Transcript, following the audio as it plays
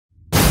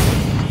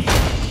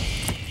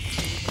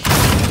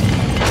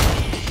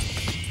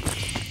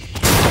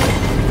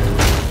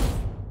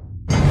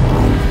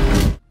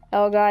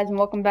Hello guys, and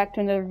welcome back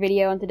to another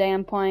video, and today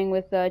I'm playing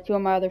with two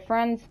of my other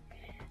friends,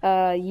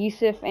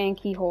 Yusuf and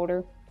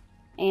Keyholder.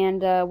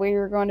 And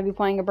we're going to be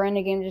playing a brand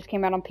new game that just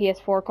came out on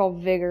PS4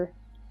 called Vigor.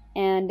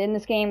 And in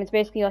this game, it's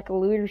basically like a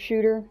looter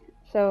shooter.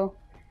 So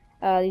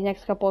these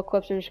next couple of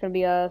clips are just going to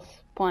be us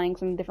playing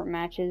some different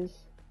matches.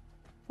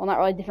 Well, not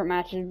really different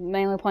matches,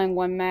 mainly playing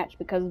one match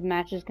because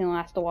matches can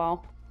last a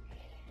while.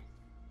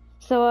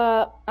 So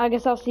I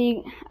guess I'll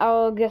see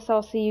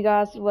you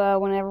guys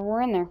whenever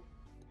we're in there.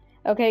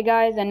 Okay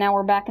guys, and now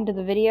we're back into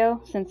the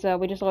video since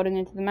we just loaded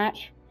into the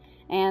match.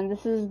 And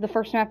this is the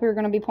first map we're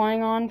going to be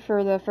playing on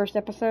for the first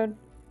episode.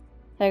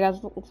 Hey guys,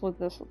 let's look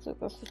this, let's look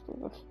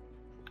this.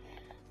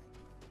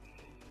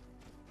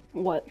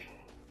 What?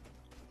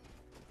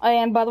 Oh,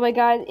 and by the way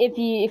guys, if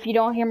you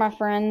don't hear my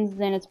friends,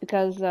 then it's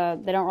because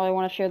they don't really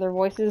want to share their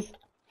voices.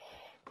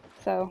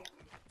 So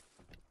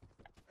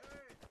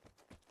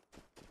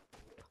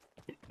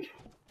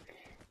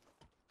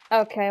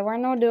okay,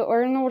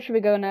 where should we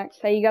go next?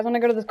 Hey, you guys want to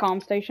go to this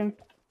comm station?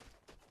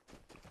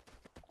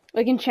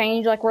 We can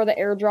change like where the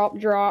airdrop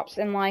drops,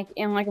 and like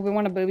if we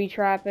want to booby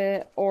trap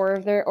it,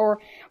 or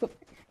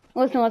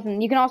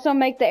listen. You can also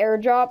make the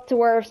airdrop to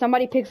where if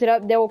somebody picks it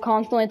up, they will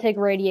constantly take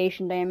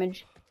radiation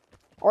damage,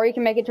 or you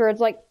can make it to where it's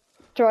like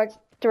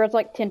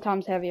 10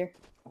 times heavier.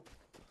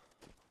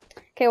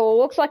 Okay, well, it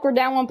looks like we're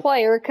down one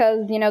player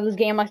because, you know, this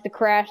game likes to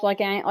crash like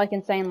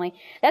insanely.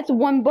 That's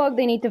one bug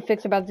they need to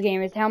fix about this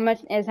game, is how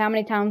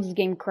many times this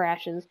game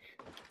crashes.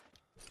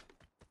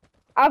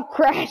 I've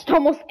crashed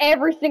almost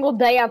every single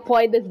day I've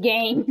played this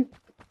game.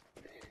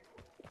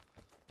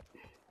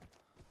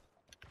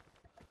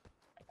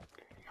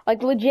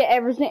 Like legit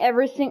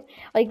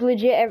like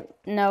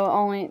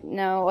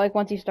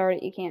once you start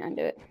it, you can't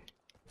undo it.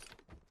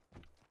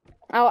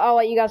 I'll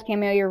let you guys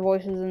cameo your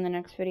voices in the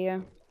next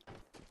video.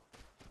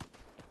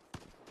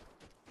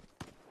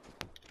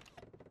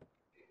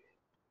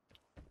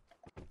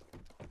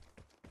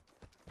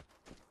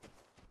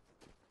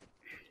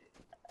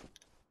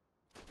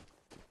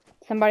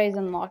 Somebody's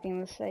unlocking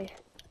the safe.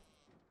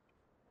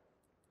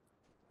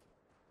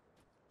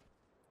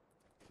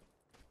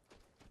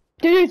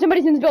 Dude,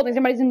 somebody's in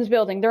this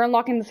building. They're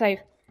unlocking the safe.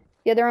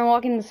 Yeah, they're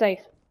unlocking the safe.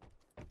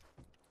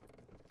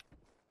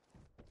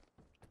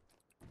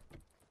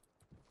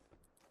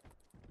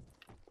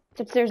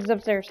 It's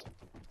upstairs.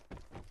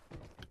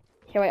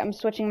 Okay, wait, I'm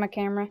switching my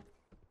camera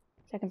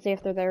so I can see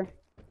if they're there.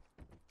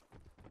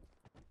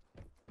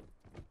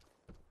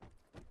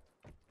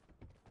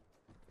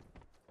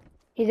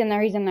 He's in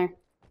there.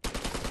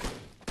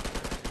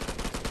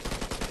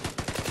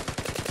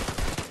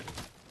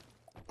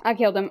 I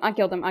killed him.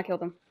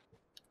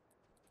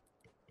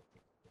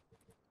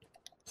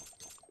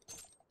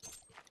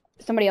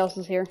 Somebody else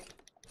is here.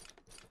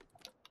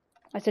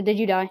 I said, did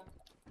you die?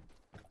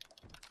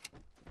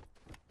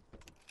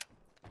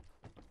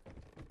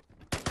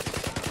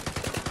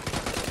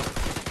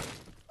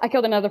 I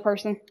killed another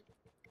person.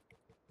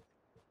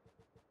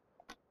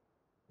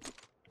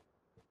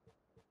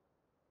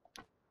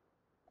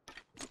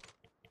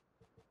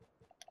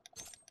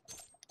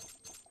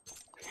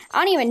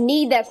 I don't even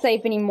need that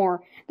safe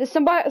anymore.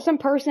 Some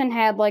person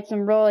had like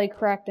some really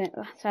cracked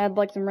stuff.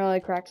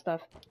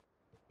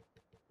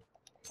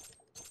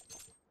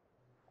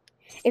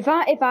 If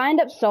I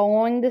end up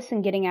soloing this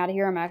and getting out of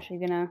here, I'm actually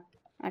gonna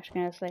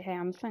say, hey,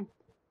 I'm a thing.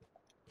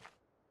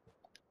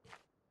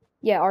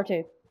 Yeah,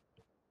 R2.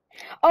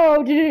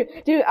 Oh, dude,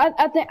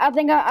 I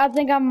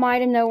think I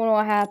might have known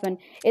what happened.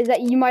 Is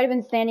that you might have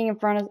been standing in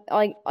front of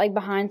like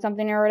behind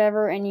something or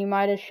whatever, and you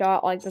might have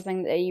shot like the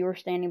thing that you were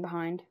standing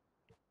behind.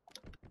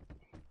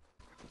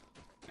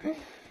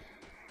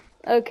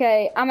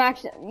 Okay,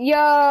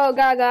 yo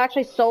guys, I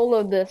actually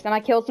soloed this, and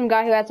I killed some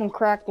guy who had some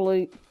cracked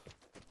loot.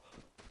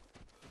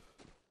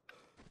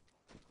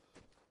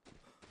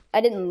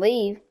 I didn't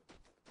leave.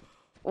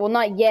 Well,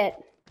 not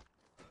yet.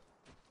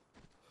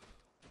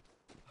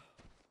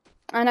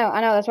 I know,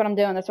 that's what I'm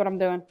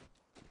doing.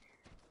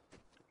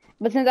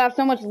 But since I have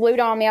so much loot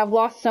on me, I've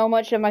lost so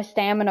much of my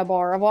stamina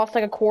bar. I've lost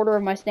like a quarter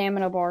of my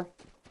stamina bar.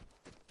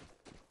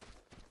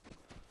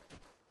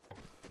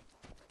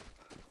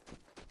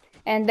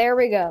 And there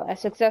we go, a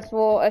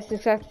successful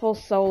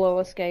solo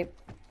escape.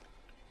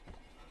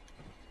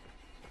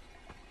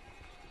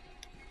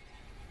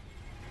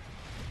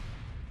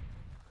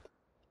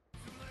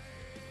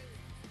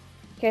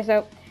 Okay,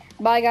 so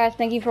bye guys,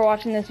 thank you for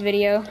watching this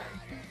video.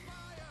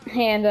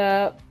 And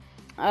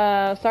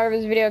sorry for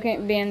this video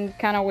being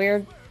kind of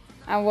weird.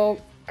 I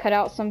will cut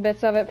out some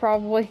bits of it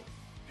probably,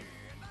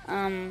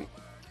 to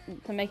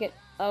make it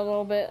a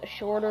little bit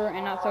shorter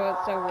and not so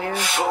it's so weird.